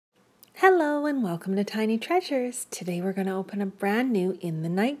Hello and welcome to Tiny Treasures. Today we're going to open a brand new In the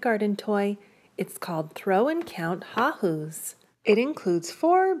Night Garden toy. It's called Throw and Count HAAHOOS. It includes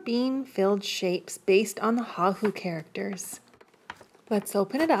 4 bean-filled shapes based on the HAAHOO characters. Let's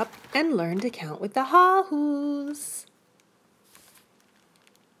open it up and learn to count with the HAAHOOS.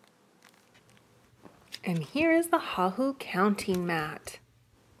 And here is the HAAHOO counting mat.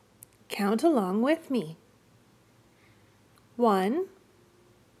 Count along with me. 1,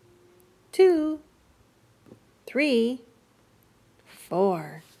 2, 3,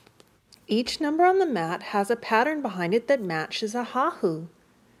 4. Each number on the mat has a pattern behind it that matches a HAAHOO.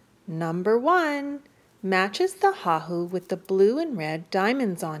 Number 1 matches the HAAHOO with the blue and red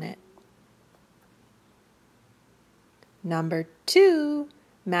diamonds on it. Number 2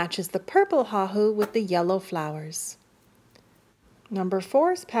 matches the purple HAAHOO with the yellow flowers. Number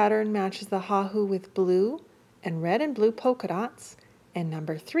 4's pattern matches the HAAHOO with blue and red and blue polka dots, and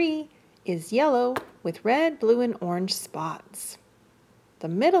number 3 is yellow with red, blue, and orange spots. The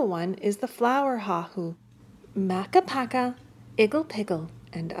middle one is the flower HAAHOO. Makka Pakka, Iggle, Piggle,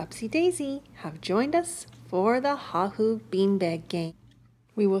 and Upsy Daisy have joined us for the HAAHOO beanbag game.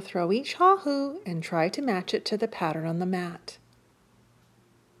 We will throw each HAAHOO and try to match it to the pattern on the mat.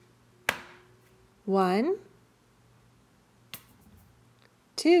 1,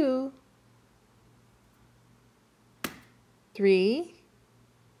 2, 3,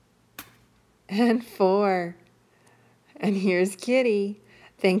 and 4. And here's Kitty.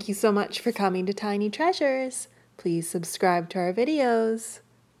 Thank you so much for coming to Tiny Treasures. Please subscribe to our videos.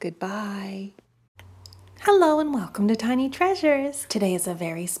 Goodbye. Hello and welcome to Tiny Treasures. Today is a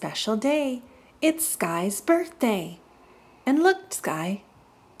very special day. It's Sky's birthday. And look, Sky,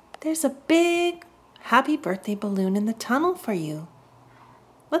 there's a big happy birthday balloon in the tunnel for you.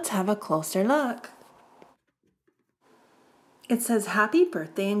 Let's have a closer look. It says happy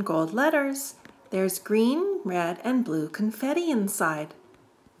birthday in gold letters. There's green, red, and blue confetti inside.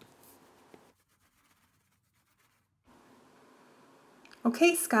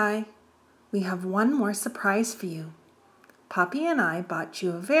 Okay, Sky, we have one more surprise for you. Poppy and I bought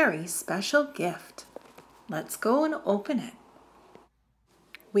you a very special gift. Let's go and open it.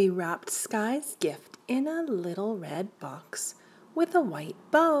 We wrapped Sky's gift in a little red box with a white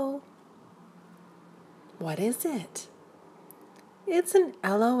bow. What is it? It's an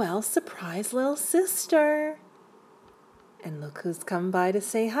LOL surprise little sister. And look who's come by to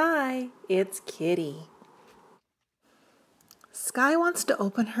say hi. It's Kitty. Sky wants to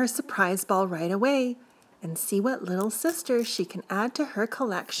open her surprise ball right away and see what little sister she can add to her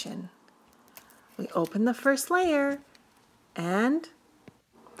collection. We open the first layer and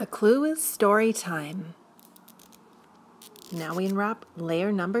the clue is story time. Now we unwrap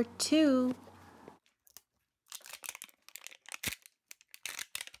layer number 2.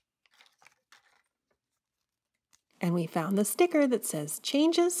 And we found the sticker that says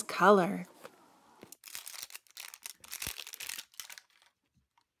changes color.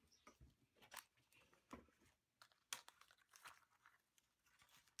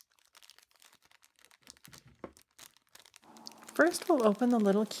 First we'll open the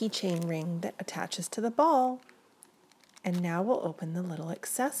little keychain ring that attaches to the ball. And now we'll open the little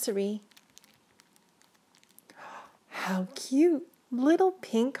accessory. How cute! Little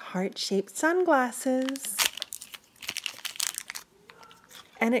pink heart-shaped sunglasses.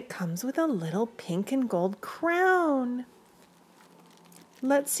 And it comes with a little pink and gold crown.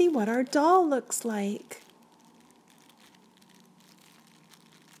 Let's see what our doll looks like.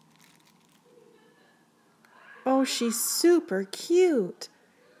 Oh, she's super cute.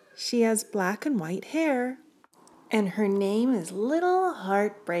 She has black and white hair. And her name is Little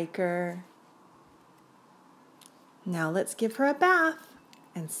Heartbreaker. Now let's give her a bath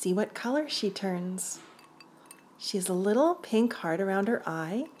and see what color she turns. She has a little pink heart around her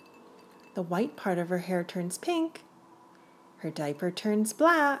eye. The white part of her hair turns pink. Her diaper turns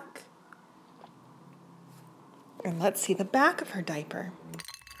black. And let's see the back of her diaper.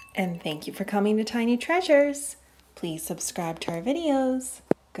 And thank you for coming to Tiny Treasures. Please subscribe to our videos.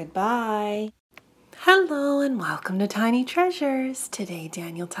 Goodbye. Hello and welcome to Tiny Treasures. Today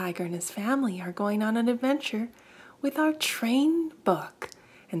Daniel Tiger and his family are going on an adventure with our train book.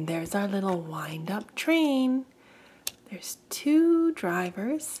 And there's our little wind-up train. There's 2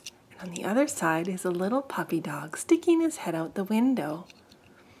 drivers, and on the other side is a little puppy dog sticking his head out the window.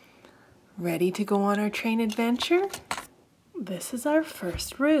 Ready to go on our train adventure? This is our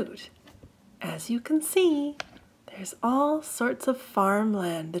first route. As you can see, there's all sorts of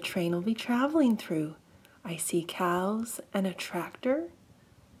farmland the train will be traveling through. I see cows and a tractor.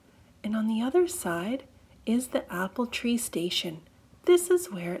 And on the other side is the apple tree station, This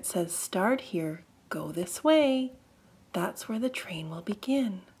is where it says start here, go this way. That's where the train will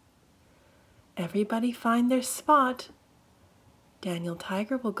begin. Everybody find their spot. Daniel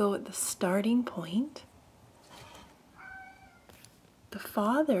Tiger will go at the starting point. The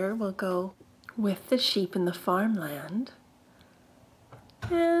father will go with the sheep in the farmland.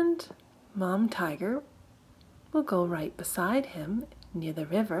 And Mom Tiger will go right beside him near the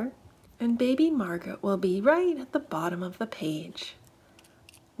river. And baby Margaret will be right at the bottom of the page.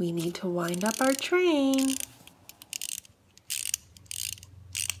 We need to wind up our train.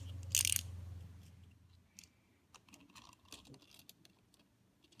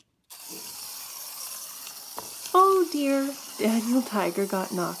 Oh dear, Daniel Tiger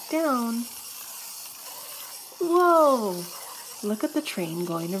got knocked down. Whoa, look at the train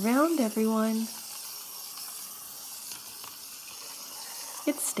going around, everyone.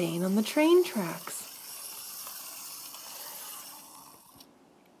 It's staying on the train tracks.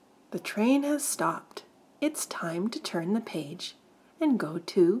 The train has stopped. It's time to turn the page and go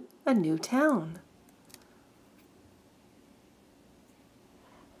to a new town.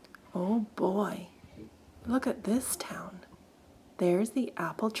 Oh boy, look at this town. There's the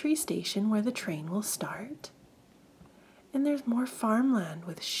apple tree station where the train will start. And there's more farmland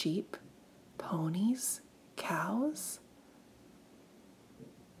with sheep, ponies, cows.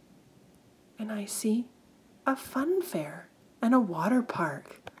 And I see a fun fair and a water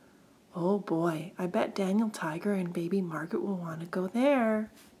park. Oh boy, I bet Daniel Tiger and baby Margaret will want to go there.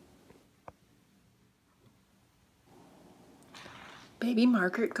 Baby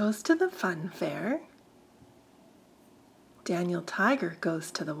Margaret goes to the fun fair. Daniel Tiger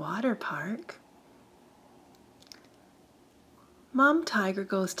goes to the water park. Mom Tiger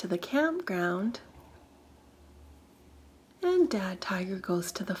goes to the campground. And Dad Tiger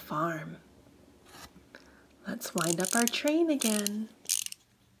goes to the farm. Let's wind up our train again.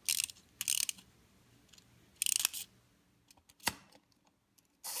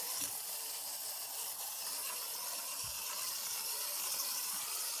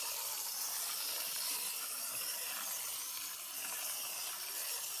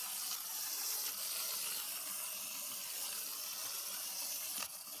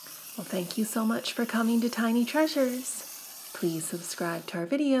 Well, thank you so much for coming to Tiny Treasures. Please subscribe to our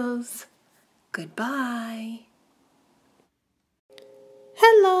videos. Goodbye.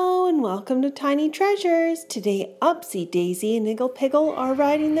 Hello and welcome to Tiny Treasures. Today Upsy, Daisy and Iggle Piggle are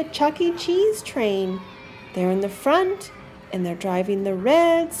riding the Chuck E. Cheese train. They're in the front and they're driving the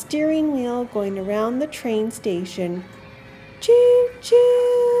red steering wheel going around the train station. Choo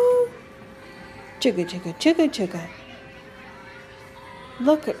choo! Chugga chugga chugga chugga.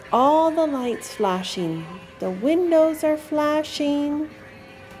 Look at all the lights flashing. The windows are flashing.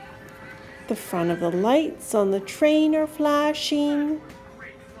 The front of the lights on the train are flashing.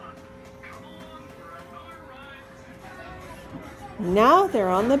 Now they're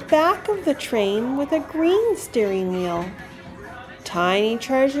on the back of the train with a green steering wheel. Tiny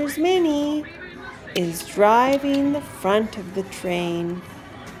Treasures Mini is driving the front of the train.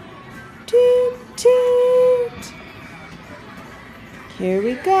 Toot toot! Here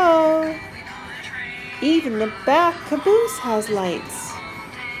we go. Even the back caboose has lights.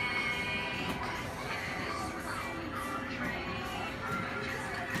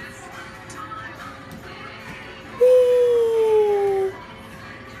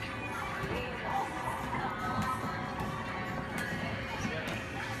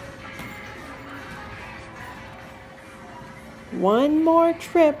 One more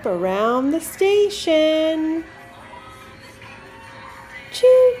trip around the station.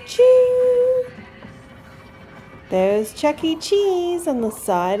 Choo choo! There's Chuck E. Cheese on the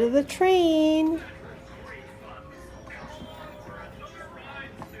side of the train.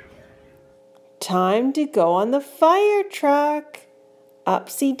 Time to go on the fire truck.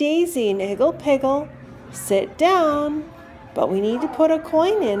 Upsy, Daisy and Iggle Piggle, sit down, but we need to put a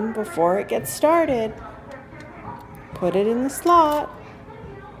coin in before it gets started. Put it in the slot.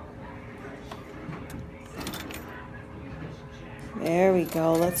 There we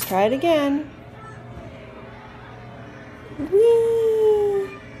go. Let's try it again. Whee!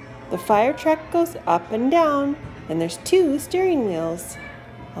 The fire truck goes up and down, and there's 2 steering wheels.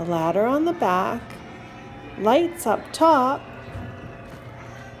 A ladder on the back, lights up top,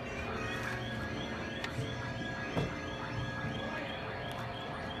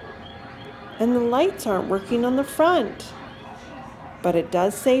 and the lights aren't working on the front, but it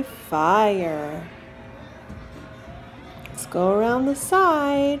does say fire. Let's go around the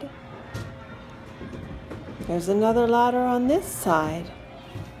side. There's another ladder on this side,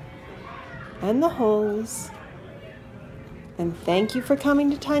 and the hose, And thank you for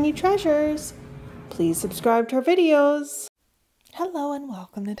coming to Tiny Treasures. Please subscribe to our videos. Hello and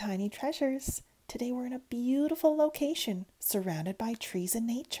welcome to Tiny Treasures. Today we're in a beautiful location surrounded by trees and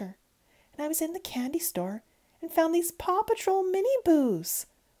nature. And I was in the candy store and found these Paw Patrol Mini Boos.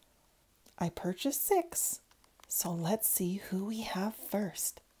 I purchased 6. So let's see who we have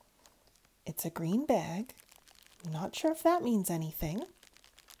first. It's a green bag. I'm not sure if that means anything.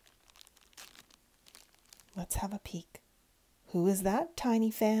 Let's have a peek. Who is that, Tiny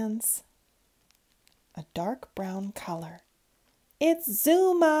fans? A dark brown color. It's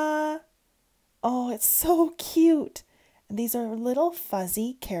Zuma! Oh, it's so cute. And these are little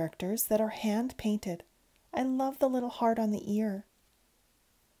fuzzy characters that are hand painted. I love the little heart on the ear.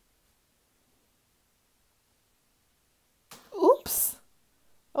 Oops!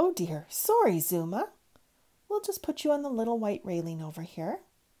 Oh dear, sorry Zuma. We'll just put you on the little white railing over here.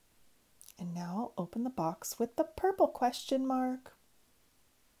 And now I'll open the box with the purple question mark.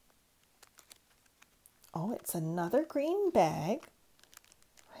 Oh, it's another green bag.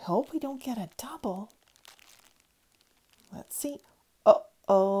 I hope we don't get a double. Let's see.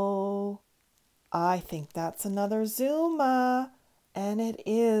 Uh-oh. I think that's another Zuma. And it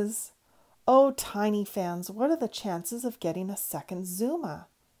is. Oh, Tiny fans, what are the chances of getting a second Zuma?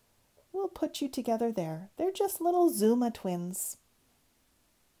 We'll put you together there. They're just little Zuma twins.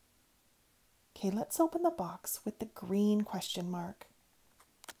 Okay, let's open the box with the green question mark.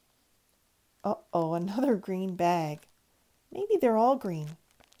 Uh-oh, another green bag. Maybe they're all green.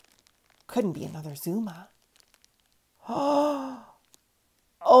 Couldn't be another Zuma. Oh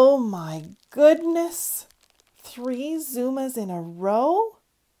my goodness. 3 Zumas in a row?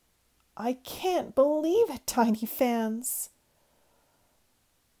 I can't believe it, Tiny fans.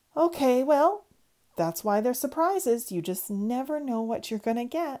 Okay, well, that's why they're surprises. You just never know what you're going to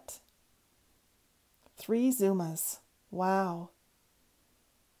get. 3 Zumas. Wow.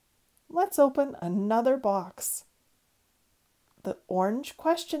 Let's open another box. The orange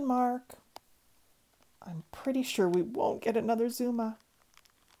question mark. I'm pretty sure we won't get another Zuma.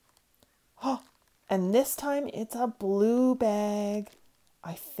 Oh, and this time it's a blue bag.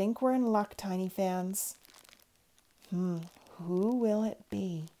 I think we're in luck, Tiny fans. Who will it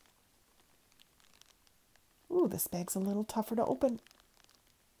be? Ooh, this bag's a little tougher to open.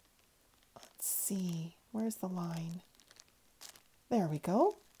 Let's see. Where's the line? There we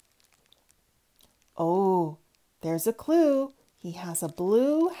go. Oh, there's a clue. He has a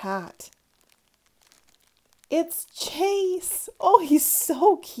blue hat. It's Chase. Oh, he's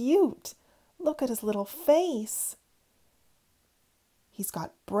so cute. Look at his little face. He's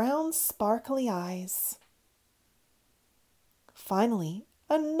got brown sparkly eyes. Finally,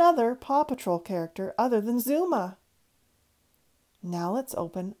 another Paw Patrol character other than Zuma. Now let's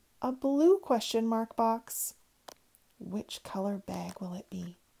open a blue question mark box. Which color bag will it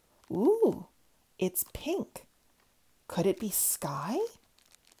be? Ooh, it's pink. Could it be Sky?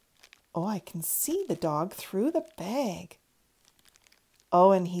 Oh, I can see the dog through the bag.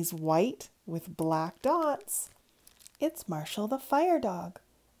 Oh, and he's white with black dots. It's Marshall the fire dog,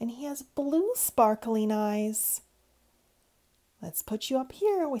 and he has blue sparkling eyes. Let's put you up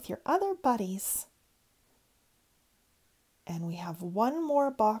here with your other buddies. And we have one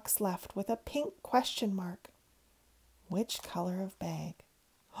more box left with a pink question mark. Which color of bag?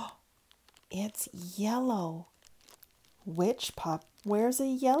 Oh, it's yellow. Which pup wears a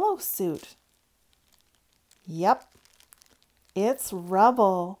yellow suit? Yep, it's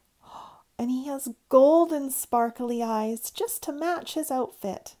Rubble. And he has golden sparkly eyes just to match his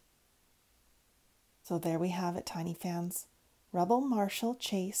outfit. So there we have it, Tiny fans. Rubble, Marshall,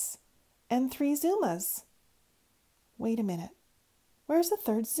 Chase, and 3 Zumas. Wait a minute. Where's the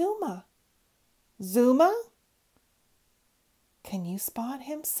third Zuma? Zuma? Can you spot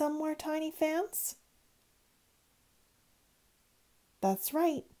him somewhere, Tiny fans? That's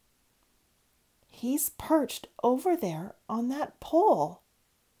right. He's perched over there on that pole.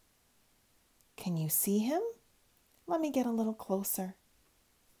 Can you see him? Let me get a little closer.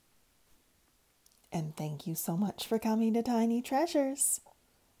 And thank you so much for coming to Tiny Treasures.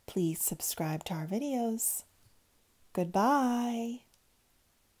 Please subscribe to our videos. Goodbye.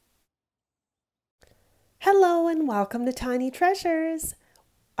 Hello and welcome to Tiny Treasures.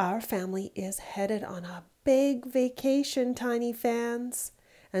 Our family is headed on a big vacation, Tiny fans,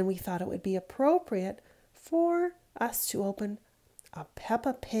 and we thought it would be appropriate for us to open a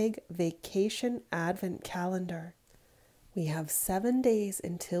Peppa Pig vacation advent calendar. We have 7 days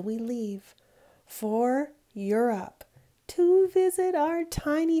until we leave for Europe to visit our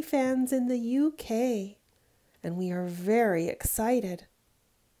tiny fans in the UK, and we are very excited.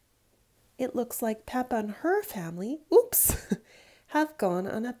 it looks like Peppa and her family, oops, have gone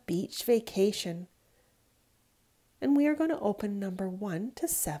on a beach vacation. And we are going to open number 1 to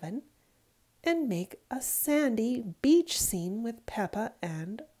 7 and make a sandy beach scene with Peppa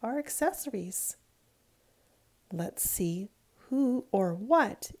and our accessories. Let's see who or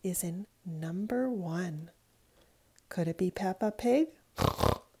what is in number 1. Could it be Peppa Pig?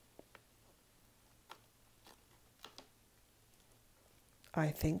 I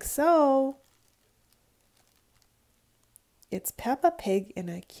think so. It's Peppa Pig in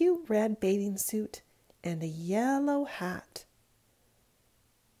a cute red bathing suit and a yellow hat.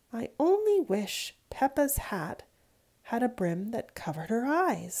 I only wish Peppa's hat had a brim that covered her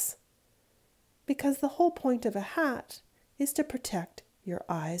eyes, because the whole point of a hat is to protect your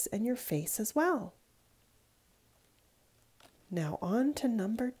eyes and your face as well. Now on to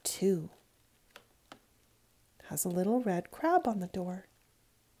number 2. Has a little red crab on the door.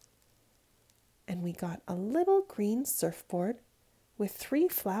 And we got a little green surfboard with 3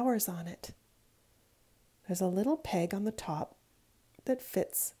 flowers on it. There's a little peg on the top that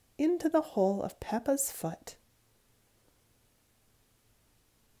fits into the hole of Peppa's foot.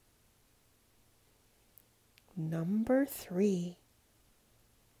 Number 3,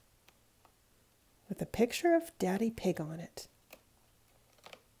 with a picture of Daddy Pig on it.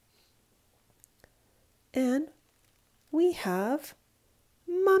 And we have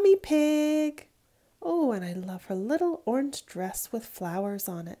Mummy Pig. Oh, and I love her little orange dress with flowers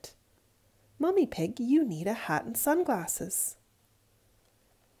on it. Mummy Pig, you need a hat and sunglasses.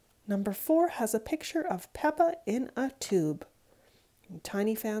 Number 4 has a picture of Peppa in a tube. And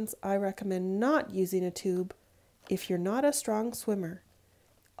Tiny fans, I recommend not using a tube if you're not a strong swimmer.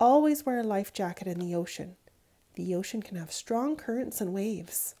 Always wear a life jacket in the ocean. The ocean can have strong currents and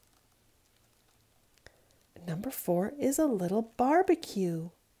waves. Number 4 is a little barbecue.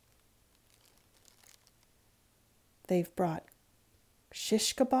 They've brought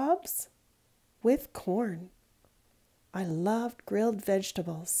shish kebabs with corn. I loved grilled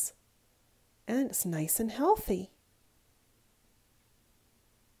vegetables, and it's nice and healthy.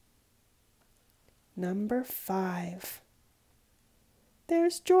 Number 5.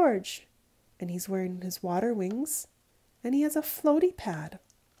 There's George, and he's wearing his water wings, and he has a floaty pad.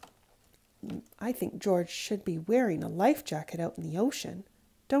 I think George should be wearing a life jacket out in the ocean,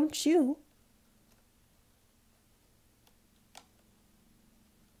 don't you?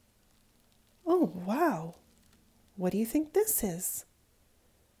 Oh, wow. What do you think this is?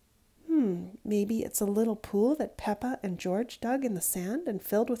 Maybe it's a little pool that Peppa and George dug in the sand and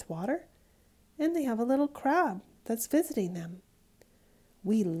filled with water, and they have a little crab that's visiting them.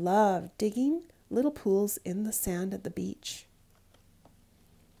 We love digging little pools in the sand at the beach.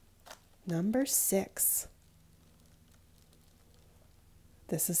 Number 6.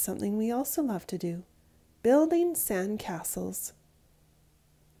 This is something we also love to do, building sand castles.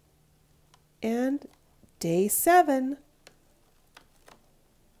 And day 7,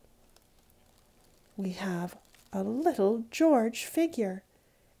 we have a little George figure,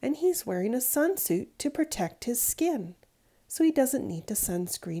 and he's wearing a sunsuit to protect his skin, so he doesn't need to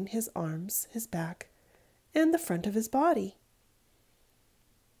sunscreen his arms, his back, and the front of his body.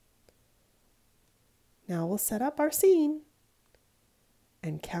 Now we'll set up our scene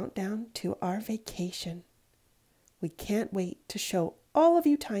and count down to our vacation. We can't wait to show all of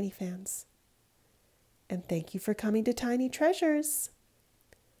you Tiny fans. And thank you for coming to Tiny Treasures.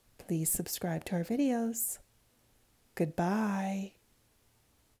 Please subscribe to our videos. Goodbye.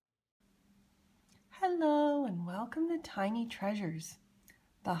 Hello and welcome to Tiny Treasures.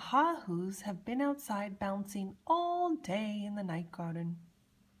 The HAAHOOS have been outside bouncing all day in the night garden.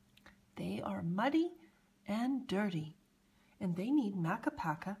 They are muddy and dirty, and they need Makka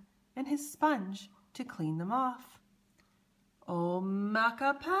Pakka and his sponge to clean them off. Oh,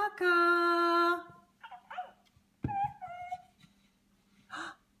 Makka Pakka!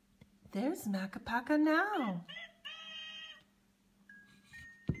 There's Makka Pakka now.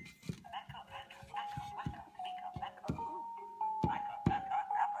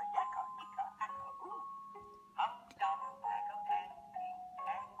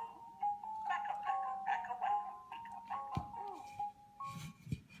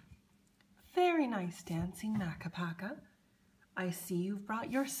 Very nice dancing, Makka Pakka. I see you've brought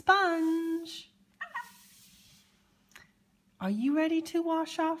your sponge. Are you ready to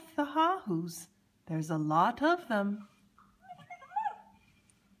wash off the HAAHOOS? There's a lot of them.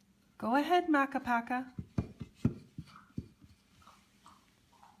 Go ahead, Makka Pakka.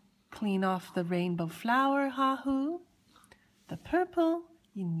 Clean off the rainbow flower HAAHOO, the purple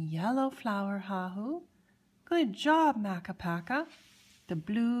and yellow flower HAAHOO. Good job, Makka Pakka. the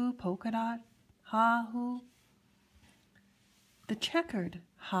blue polka dot HAAHOO, the checkered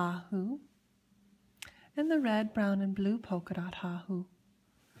HAAHOO, and the red, brown, and blue polka dot HAAHOO.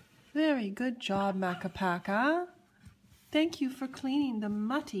 Very good job, Makka Pakka. Thank you for cleaning the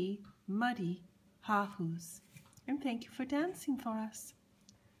muddy HAAHOOs. And thank you for dancing for us.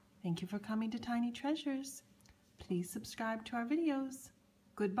 Thank you for coming to Tiny Treasures. Please subscribe to our videos.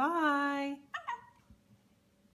 Goodbye.